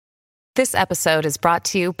This episode is brought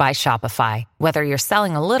to you by Shopify. Whether you're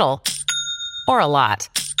selling a little or a lot,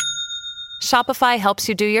 Shopify helps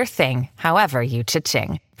you do your thing, however you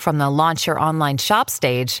cha-ching. From the launch your online shop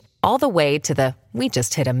stage, all the way to the we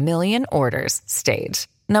just hit 1 million orders stage.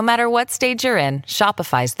 No matter what stage you're in,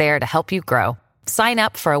 Shopify's there to help you grow. Sign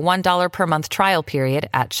up for a $1 per month trial period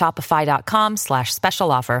at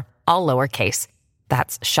shopify.com/special offer, all lowercase.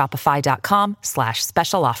 That's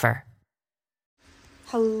shopify.com/special offer.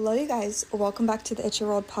 Hello you guys, welcome back to the It's Your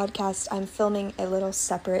World podcast. I'm filming a little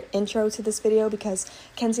separate intro to this video because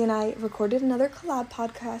Kenzie and I recorded another collab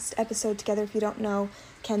podcast episode together. If you don't know,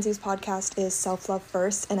 Kenzie's podcast is Self-Love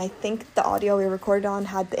First, and I think the audio we recorded on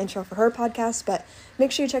had the intro for her podcast, but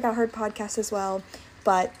make sure you check out her podcast as well.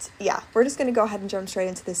 But yeah, we're just going to go ahead and jump straight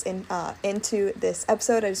into this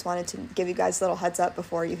episode. I just wanted to give you guys a little heads up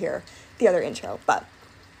before you hear the other intro, but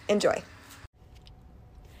enjoy.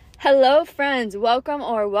 Hello friends,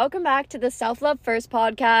 welcome back to the Self-Love First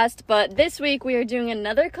podcast, but this week we are doing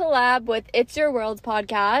another collab with It's Your World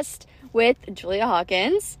podcast with Julia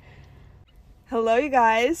Hawkins. Hello you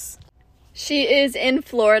guys. She is in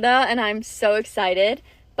Florida and I'm so excited,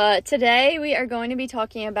 but today we are going to be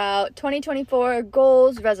talking about 2024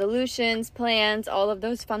 goals, resolutions, plans, all of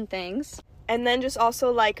those fun things. And then just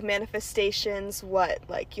also like manifestations, what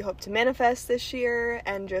like you hope to manifest this year,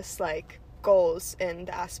 and just like goals in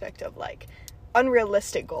the aspect of like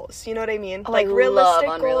unrealistic goals, you know what I mean? Oh, like I realistic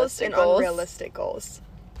love goals and goals. unrealistic goals.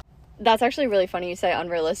 That's actually really funny you say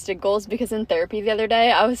unrealistic goals, because in therapy the other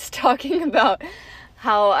day I was talking about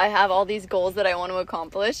how I have all these goals that I want to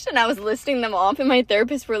accomplish, and I was listing them off, and my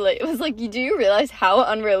therapist was like, do you realize how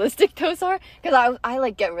unrealistic those are? Because I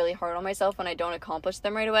like get really hard on myself when I don't accomplish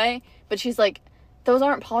them right away, but she's like, those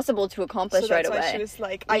aren't possible to accomplish right away. So that's why she was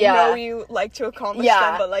like, I know you like to accomplish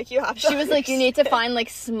them, but like you have to. She was like, you need to find like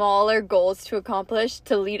smaller goals to accomplish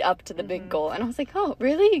to lead up to the big goal. And I was like, oh,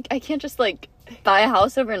 really? I can't just like buy a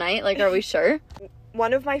house overnight? Like, are we sure?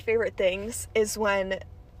 One of my favorite things is when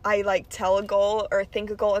I like tell a goal or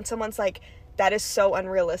think a goal and someone's like, that is so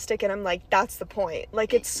unrealistic, and I'm like, that's the point.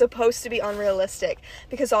 Like, it's supposed to be unrealistic,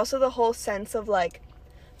 because also the whole sense of like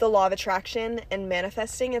the law of attraction and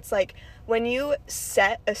manifesting, it's like when you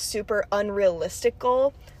set a super unrealistic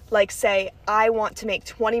goal, like say I want to make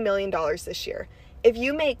 $20 million this year. If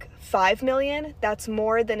you make $5 million, that's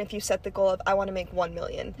more than if you set the goal of I want to make $1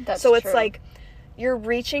 million. So it's like you're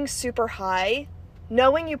reaching super high,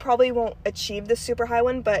 knowing you probably won't achieve the super high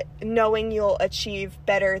one, but knowing you'll achieve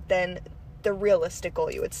better than the realistic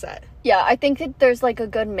goal you would set. Yeah, I think that there's like a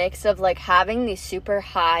good mix of like having these super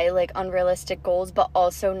high, like unrealistic goals, but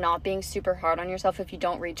also not being super hard on yourself if you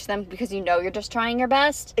don't reach them, because you know you're just trying your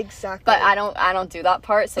best. Exactly. But I don't do that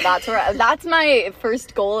part, so that's where that's my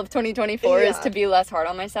first goal of 2024 is to be less hard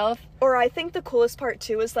on myself. Or I think the coolest part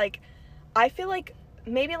too is like, I feel like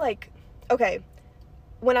maybe like, okay,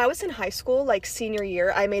 when I was in high school, like senior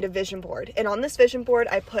year, I made a vision board, and on this vision board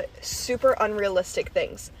I put super unrealistic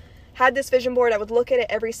things. Had this vision board, I would look at it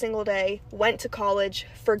every single day, went to college,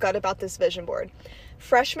 forgot about this vision board.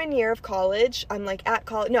 Freshman year of college, I'm like at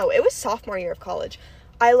college, no, it was sophomore year of college.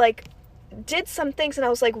 I like did some things and I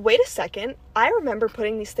was like, wait a second, I remember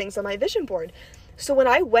putting these things on my vision board. So when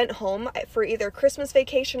I went home for either Christmas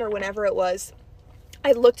vacation or whenever it was,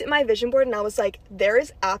 I looked at my vision board and I was like, there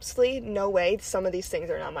is absolutely no way some of these things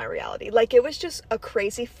are not my reality. Like, it was just a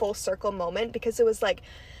crazy full circle moment, because it was like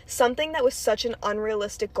something that was such an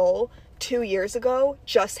unrealistic goal 2 years ago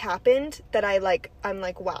just happened that I'm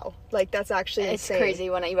like, wow, like that's actually insane. It's crazy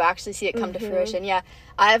when you actually see it come to fruition. Yeah,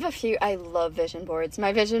 I have a few, I love vision boards.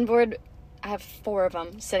 My vision board, I have 4 of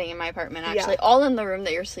them sitting in my apartment, actually, all in the room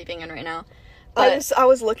that you're sleeping in right now. But, I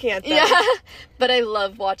was looking at them. Yeah, but I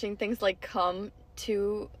love watching things like come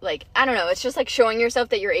to, like, I don't know, it's just like showing yourself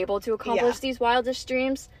that you're able to accomplish these wildest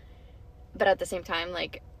dreams, but at the same time,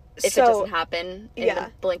 like, if it doesn't happen in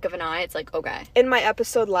the blink of an eye, it's like, okay. In my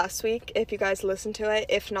episode last week, if you guys listened to it,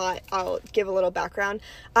 if not, I'll give a little background.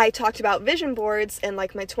 I talked about vision boards and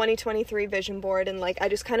like my 2023 vision board, and like I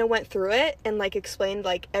just kind of went through it and like explained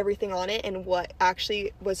like everything on it and what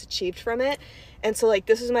actually was achieved from it. And so like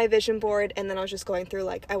this is my vision board, and then I was just going through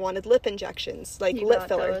like I wanted lip injections, like lip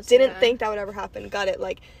filler. Didn't think that would ever happen. Got it.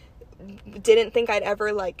 Like didn't think I'd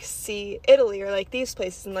ever like see Italy or like these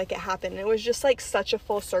places, and like it happened. And it was just like such a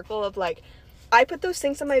full circle of like I put those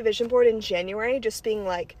things on my vision board in January, just being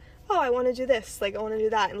like, oh, I want to do this, like I want to do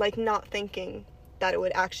that, and like not thinking that it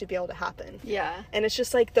would actually be able to happen. Yeah. And it's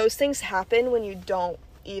just like those things happen when you don't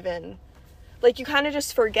even like, you kind of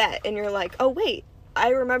just forget, and you're like, oh wait, I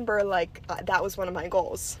remember like that was one of my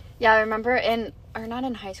goals. Yeah, I remember not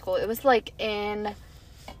in high school, it was like in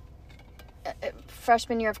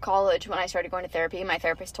freshman year of college when I started going to therapy, my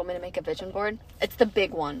therapist told me to make a vision board. It's the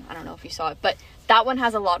big one. I don't know if you saw it, but that one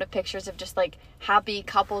has a lot of pictures of just, like, happy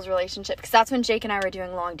couples relationship, because that's when Jake and I were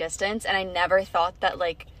doing long distance, and I never thought that,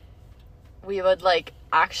 like, we would, like,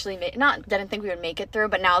 actually didn't think we would make it through,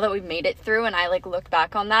 but now that we've made it through and I, like, look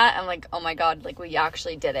back on that, I'm like, oh my god, like, we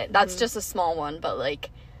actually did it. That's just a small one, but, like,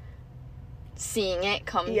 seeing it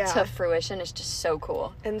come to fruition is just so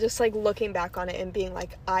cool. And just, like, looking back on it and being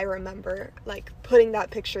like, I remember, like, putting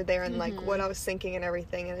that picture there and, like, what I was thinking and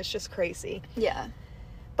everything, and it's just crazy. Yeah.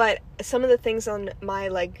 But some of the things on my,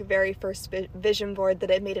 like, very first vision board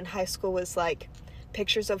that I made in high school was, like,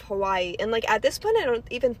 pictures of Hawaii. And, like, at this point, I don't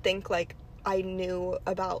even think, like, I knew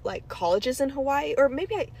about, like, colleges in Hawaii. Or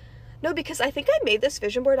maybe no, because I think I made this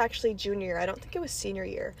vision board actually junior year. I don't think it was senior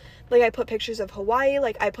year. Like, I put pictures of Hawaii.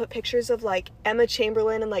 Like, I put pictures of, like, Emma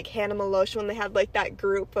Chamberlain and, like, Hannah Maloche when they had, like, that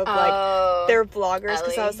group of, like, their vloggers.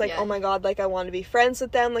 Because I was like, oh, my God, like, I want to be friends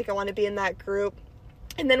with them. Like, I want to be in that group.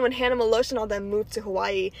 And then when Hannah Maloche and all them moved to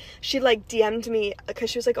Hawaii, she, like, DM'd me because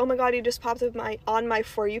she was like, oh my god, you just popped up on my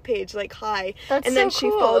For You page, like, hi. That's and then so she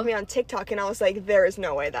cool. followed me on TikTok, and I was like, there is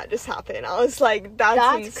no way that just happened. I was like,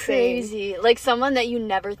 that's insane. Crazy. Like, someone that you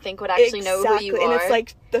never think would actually know who you are. And it's,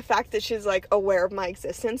 like, the fact that she's, like, aware of my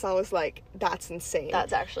existence, I was like, that's insane.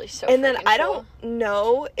 That's actually so And then I cool. don't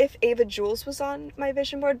know if Ava Jules was on my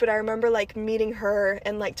vision board, but I remember, like, meeting her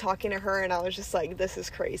and, like, talking to her, and I was just like, this is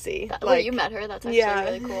crazy. Like, you met her? That's actually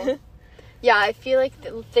really cool. Yeah, I feel like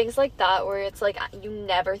things like that where it's like you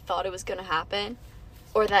never thought it was going to happen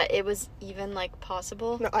or that it was even, like,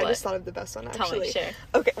 possible. No, I just thought of the best one, actually. Tell me, share.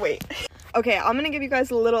 Okay, wait. Okay, I'm going to give you guys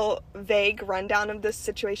a little vague rundown of this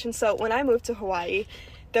situation. So, when I moved to Hawaii,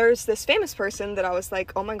 there's this famous person that I was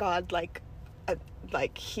like, oh my god, like,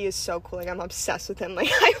 he is so cool. Like, I'm obsessed with him. Like,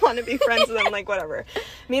 I want to be friends with him. Like, whatever.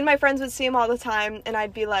 Me and my friends would see him all the time, and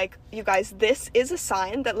I'd be like, you guys, this is a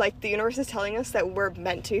sign that, like, the universe is telling us that we're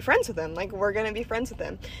meant to be friends with him. Like, we're gonna be friends with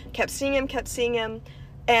him. Kept seeing him,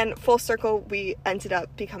 and full circle, we ended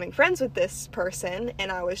up becoming friends with this person,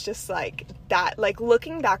 and I was just like, that, like,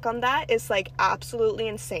 looking back on that is, like, absolutely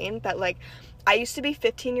insane that, like, I used to be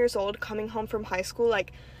 15 years old, coming home from high school,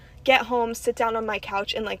 like, get home, sit down on my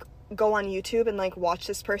couch, and, like, go on YouTube and, like, watch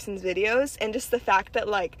this person's videos, and just the fact that,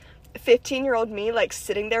 like, 15-year-old me, like,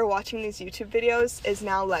 sitting there watching these YouTube videos is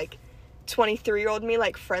now, like, 23-year-old me,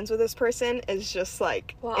 like, friends with this person is just,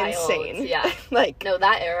 like, wild. Insane. Yeah. Like, no,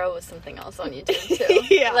 that era was something else on YouTube,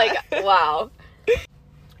 too. Yeah. Like, wow.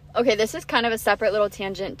 Okay, this is kind of a separate little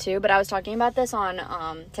tangent, too, but I was talking about this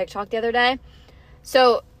on TikTok the other day.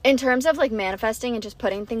 So, in terms of, like, manifesting and just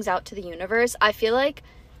putting things out to the universe, I feel like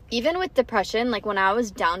even with depression, like, when I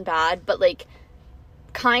was down bad, but, like,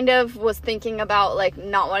 kind of was thinking about, like,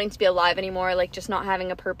 not wanting to be alive anymore, like, just not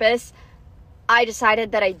having a purpose, I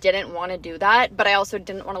decided that I didn't want to do that, but I also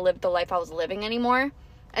didn't want to live the life I was living anymore.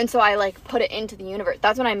 And so I, like, put it into the universe.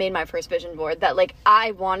 That's when I made my first vision board, that, like,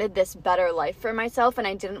 I wanted this better life for myself, and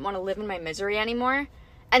I didn't want to live in my misery anymore.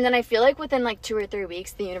 And then I feel like within, like, 2 or 3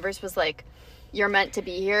 weeks, the universe was like, you're meant to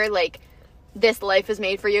be here, like, this life is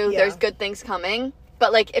made for you, there's good things coming.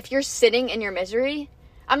 But, like, if you're sitting in your misery,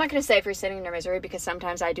 I'm not going to say if you're sitting in your misery because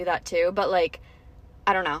sometimes I do that too, but, like,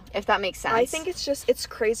 I don't know if that makes sense. I think it's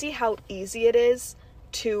crazy how easy it is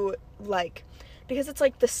to, like, because it's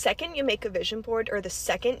like the second you make a vision board or the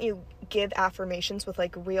second you give affirmations with,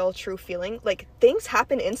 like, real true feeling, like, things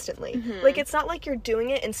happen instantly. Like, it's not like you're doing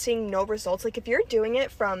it and seeing no results. Like, if you're doing it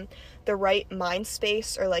from the right mind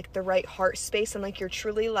space or, like, the right heart space and, like, you're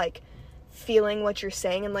truly, like, feeling what you're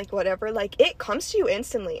saying and, like, whatever, like, it comes to you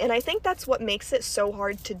instantly. And I think that's what makes it so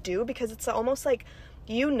hard to do, because it's almost like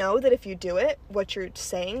you know that if you do it, what you're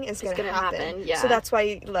saying is gonna happen. Yeah. So that's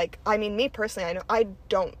why, like, I mean, me personally, I know I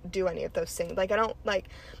don't do any of those things. Like, I don't, like,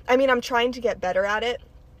 I mean, I'm trying to get better at it,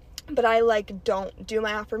 but I, like, don't do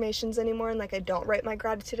my affirmations anymore, and, like, I don't write my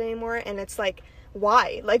gratitude anymore, and it's like,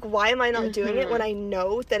 why? Like, why am I not doing it when I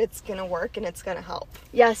know that it's gonna work and it's gonna help?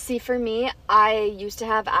 Yeah, see, for me, I used to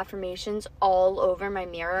have affirmations all over my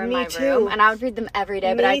mirror in my room, and I would read them every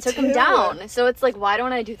day, but I took them down. So it's like, why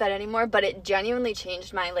don't I do that anymore? But it genuinely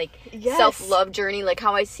changed my, like, self-love journey, like,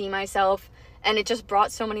 how I see myself, and it just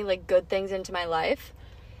brought so many, like, good things into my life.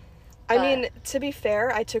 I mean, to be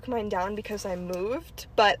fair, I took mine down because I moved,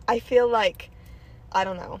 but I feel like, I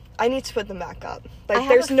don't know, I need to put them back up. Like,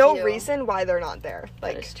 there's no reason why they're not there.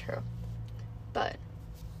 Like, that is true. But,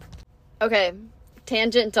 okay,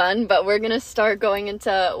 tangent done, but we're gonna start going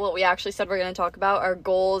into what we actually said we're gonna talk about, our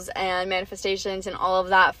goals and manifestations and all of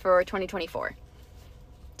that for 2024.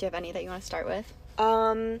 Do you have any that you want to start with?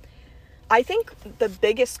 I think the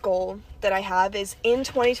biggest goal that I have is in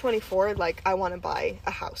 2024, like, I want to buy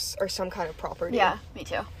a house or some kind of property. Yeah, me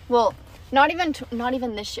too. Well, not even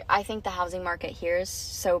this year. I think the housing market here is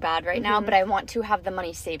so bad right now, but I want to have the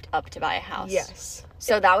money saved up to buy a house. Yes.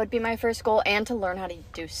 So that would be my first goal, and to learn how to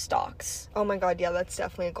do stocks. Oh my god, yeah, that's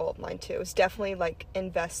definitely a goal of mine too. It's definitely, like,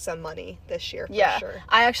 invest some money this year, for sure.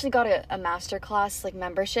 I actually got a masterclass, like,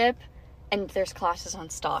 membership, and there's classes on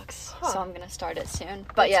stocks, so I'm gonna start it soon.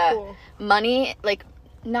 But that's cool. Money, like,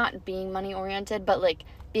 not being money oriented, but, like,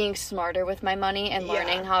 being smarter with my money and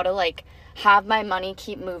learning how to, like, have my money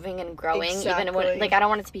keep moving and growing, even when, like, I don't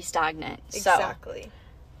want it to be stagnant. Exactly. So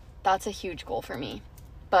that's a huge goal for me.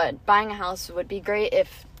 But buying a house would be great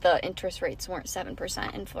if the interest rates weren't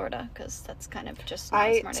 7% in Florida, because that's kind of just not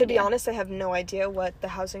a smart to idea. be honest, I have no idea what the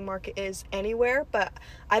housing market is anywhere, but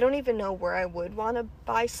I don't even know where I would want to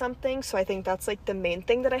buy something, so I think that's, like, the main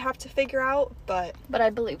thing that I have to figure out, but I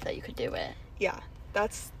believe that you could do it. Yeah, I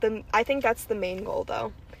think that's the main goal,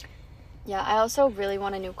 though. Yeah, I also really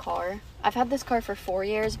want a new car. I've had this car for 3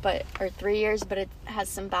 years, but it has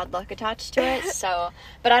some bad luck attached to it, so,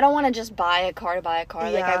 but I don't want to just buy a car to buy a car.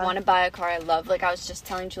 Yeah. Like, I want to buy a car I love. Like, I was just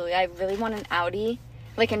telling Julia, I really want an Audi,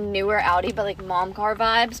 like a newer Audi, but, like, mom car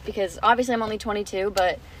vibes, because obviously I'm only 22,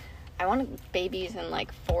 but I want babies in,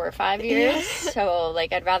 like, 4 or 5 years, so,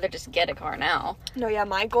 like, I'd rather just get a car now. No, yeah,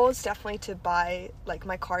 my goal is definitely to buy, like,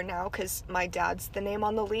 my car now, because my dad's the name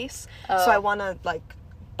on the lease, so I want to, like,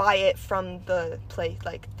 buy it from the place,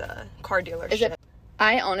 like, the car dealership.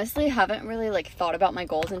 I honestly haven't really, like, thought about my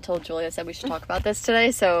goals until Julia said we should talk about this today,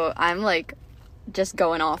 so I'm, like, just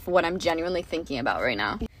going off what I'm genuinely thinking about right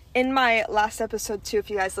now. In my last episode, too, if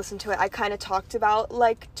you guys listened to it, I kind of talked about,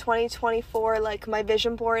 like, 2024, like, my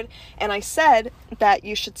vision board, and I said that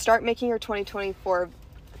you should start making your 2024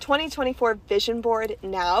 vision board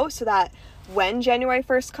now, so that when January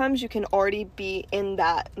 1st comes, you can already be in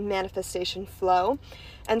that manifestation flow.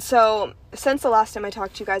 And so, since the last time I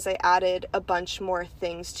talked to you guys, I added a bunch more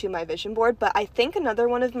things to my vision board, but I think another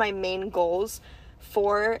one of my main goals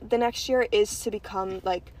for the next year is to become,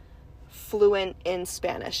 like, fluent in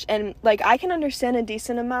Spanish. And, like, I can understand a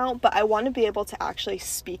decent amount, but I want to be able to actually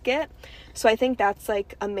speak it. So I think that's,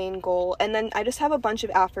 like, a main goal. And then I just have a bunch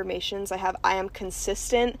of affirmations. I am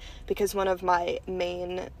consistent, because one of my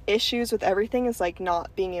main issues with everything is, like,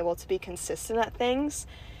 not being able to be consistent at things.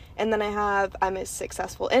 And then I'm a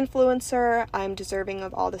successful influencer. I'm deserving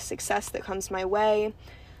of all the success that comes my way.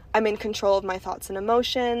 I'm in control of my thoughts and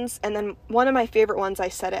emotions. And then one of my favorite ones, I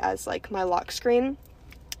set it as, like, my lock screen.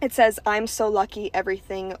 It says, I'm so lucky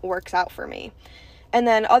everything works out for me. And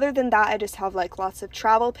then other than that, I just have, like, lots of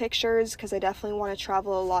travel pictures, because I definitely want to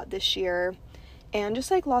travel a lot this year. And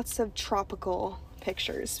just, like, lots of tropical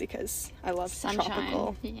pictures, because I love Sunshine.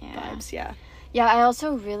 Tropical vibes. Yeah, I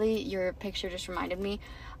also your picture just reminded me.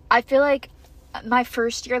 I feel like my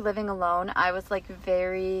first year living alone, I was, like,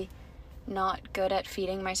 very not good at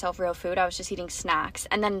feeding myself real food. I was just eating snacks.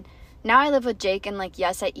 And then now I live with Jake, and, like,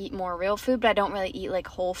 yes, I eat more real food, but I don't really eat, like,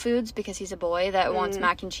 whole foods, because he's a boy that wants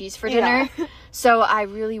mac and cheese for dinner. Yeah. So I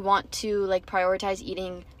really want to, like, prioritize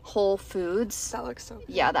eating whole foods. That looks so good.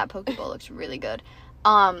 Yeah, that poke bowl looks really good.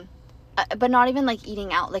 But not even, like,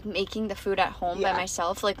 eating out, like, making the food at home by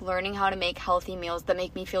myself, like, learning how to make healthy meals that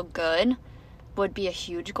make me feel good would be a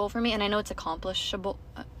huge goal for me. And I know it's accomplishable.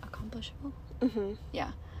 Mm-hmm.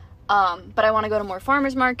 Yeah. But I want to go to more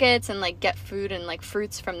farmers markets and, like, get food and, like,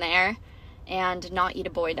 fruits from there, and not eat a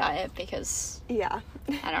boy diet, because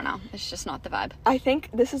I don't know, it's just not the vibe. I think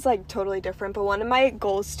this is, like, totally different, but one of my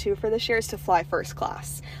goals too for this year is to fly first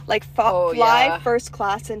class. Like, fly first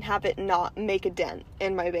class and have it not make a dent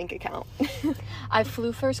in my bank account. I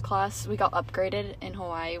flew first class. We got upgraded in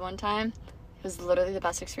Hawaii one time. It was literally the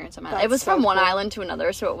best experience of my life. It was from one island to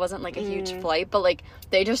another, so it wasn't, like, a huge flight, but, like,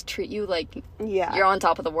 they just treat you like you're on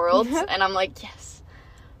top of the world, and I'm like, yes.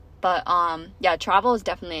 But, travel is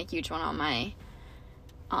definitely a huge one on my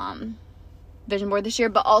vision board this year,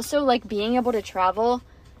 but also, like, being able to travel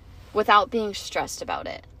without being stressed about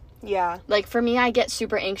it. Yeah. Like, for me, I get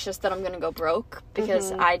super anxious that I'm gonna go broke,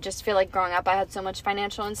 because I just feel like growing up I had so much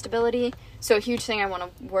financial instability. So a huge thing I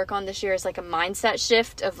want to work on this year is, like, a mindset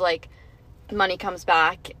shift of, like, money comes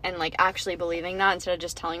back, and, like, actually believing that instead of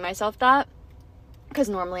just telling myself that. Because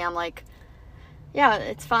normally I'm like, yeah,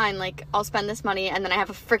 it's fine, like, I'll spend this money, and then I have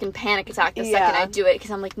a freaking panic attack the second I do it,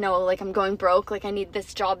 because I'm like, no, like, I'm going broke, like, I need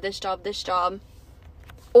this job.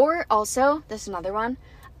 Or also, this is another one,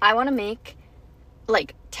 I want to make,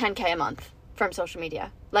 like, 10K a month from social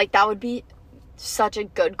media. Like, that would be such a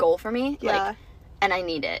good goal for me. Yeah. Like, and I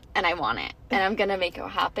need it, and I want it, and I'm gonna make it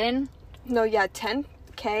happen. No, yeah,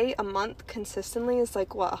 10K $5,000 a month consistently is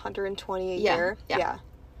like, what, 120 a year? Yeah.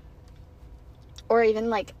 Or even,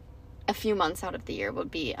 like, a few months out of the year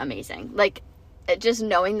would be amazing. Like, just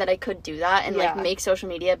knowing that I could do that and, like, make social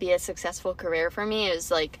media be a successful career for me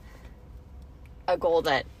is, like, a goal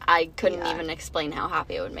that I couldn't even explain how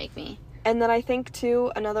happy it would make me. And then I think,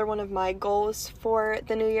 too, another one of my goals for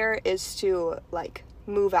the new year is to, like,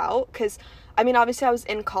 move out. Because, I mean, obviously I was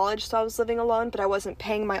in college, so I was living alone, but I wasn't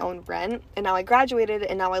paying my own rent. And now I graduated,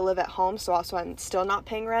 and now I live at home, so also I'm still not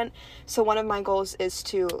paying rent. So one of my goals is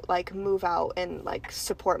to, like, move out and, like,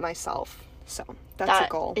 support myself. So that's a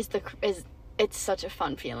goal. It's such a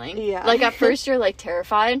fun feeling. Yeah. Like, at first you're, like,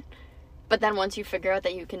 terrified, but then once you figure out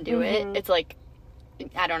that you can do it, it's, like,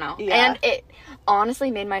 I don't know. Yeah. And it honestly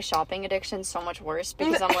made my shopping addiction so much worse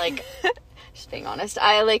because I'm, like, just being honest,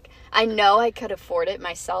 I know I could afford it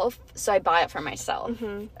myself, so I buy it for myself.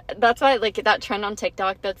 That's why, like, that trend on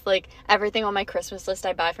TikTok that's, like, everything on my Christmas list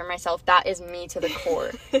I buy for myself, that is me to the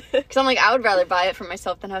core. Because I'm, like, I would rather buy it for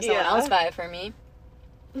myself than have someone else buy it for me.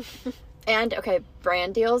 And, okay,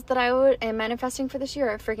 brand deals that I am manifesting for this year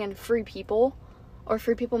are freaking Free People or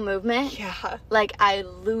Free People Movement. Yeah. Like, I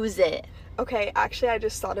lose it. Okay, actually, I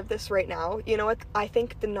just thought of this right now. You know what? I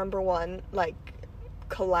think the number one, like,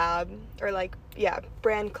 collab, or, like,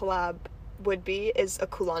 brand collab is a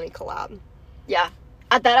Kulani collab. Yeah.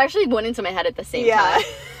 That actually went into my head at the same time.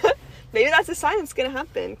 Maybe that's a sign it's gonna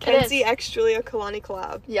happen. Kenzie x Julia Kulani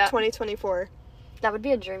collab. Yeah. 2024. That would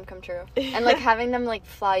be a dream come true. And, like, having them, like,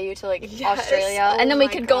 fly you to, like, Australia. And then we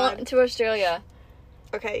could go to Australia.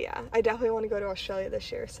 Okay, yeah. I definitely want to go to Australia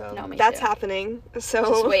this year, so no, that's happening. So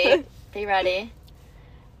just wait. Be ready.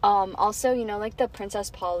 Also, you know, like, the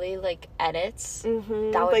Princess Polly, like, edits. That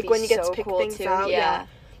would like, be when you get so to pick cool, things too. out. Yeah.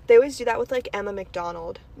 They always do that with, like, Emma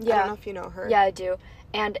McDonald. Yeah. I don't know if you know her. Yeah, I do.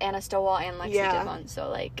 And Anna Stowell and Lexi did one. So,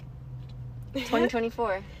 like,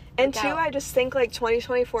 2024. And, too, I just think, like,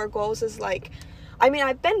 2024 goals is, like, I mean,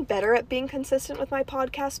 I've been better at being consistent with my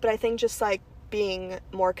podcast, but I think just, like, being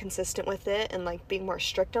more consistent with it and, like, being more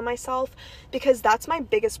strict on myself, because that's my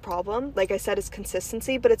biggest problem, like I said, is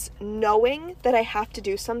consistency, but it's knowing that I have to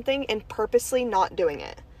do something and purposely not doing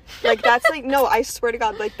it. Like, that's, like, no, I swear to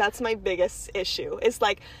God, like, that's my biggest issue, is,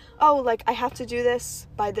 like, oh, like, I have to do this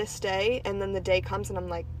by this day, and then the day comes and I'm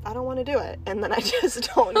like, I don't want to do it, and then I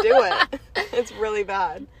just don't do it. It's really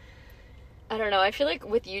bad. I don't know, I feel like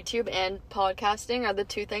with YouTube and podcasting are the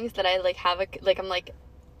two things that I, like, have I'm, like,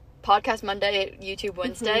 podcast Monday, YouTube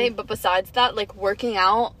Wednesday, but besides that, like, working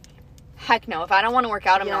out, heck no. If I don't want to work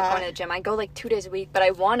out, I'm not going to the gym. I go, like, 2 days a week, but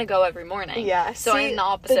I want to go every morning. Yeah. So I'm the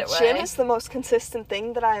opposite way. The gym is the most consistent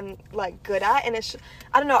thing that I'm, like, good at, and it's,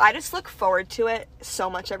 I don't know, I just look forward to it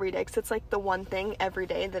so much every day, because it's, like, the one thing every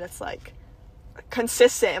day that it's, like,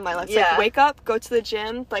 consistent in my life. It's like, wake up, go to the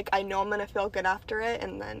gym, like, I know I'm going to feel good after it,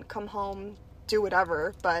 and then come home, do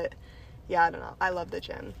whatever, but, yeah, I don't know. I love the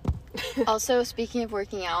gym. Also, speaking of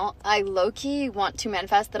working out, I low-key want to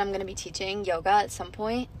manifest that I'm going to be teaching yoga at some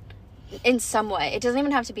point. In some way. It doesn't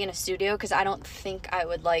even have to be in a studio, because I don't think I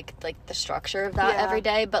would like the structure of that every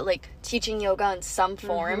day, but, like, teaching yoga in some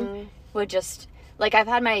form would just, like, I've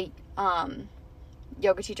had my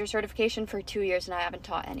yoga teacher certification for 2 years and I haven't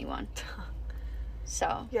taught anyone.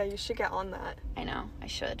 So yeah, you should get on that. I know, I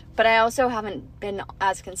should. But I also haven't been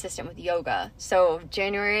as consistent with yoga. So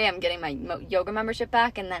January, I'm getting my yoga membership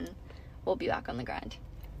back, and then we'll be back on the grind.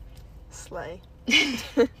 Slay.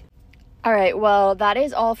 All right, well, that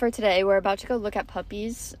is all for today. We're about to go look at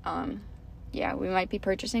puppies. Yeah, we might be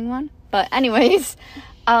purchasing one. But anyways,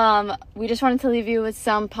 we just wanted to leave you with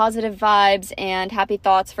some positive vibes and happy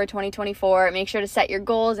thoughts for 2024. Make sure to set your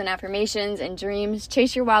goals and affirmations and dreams.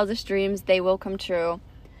 Chase your wildest dreams. They will come true.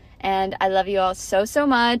 And I love you all so, so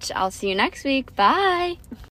much. I'll see you next week. Bye.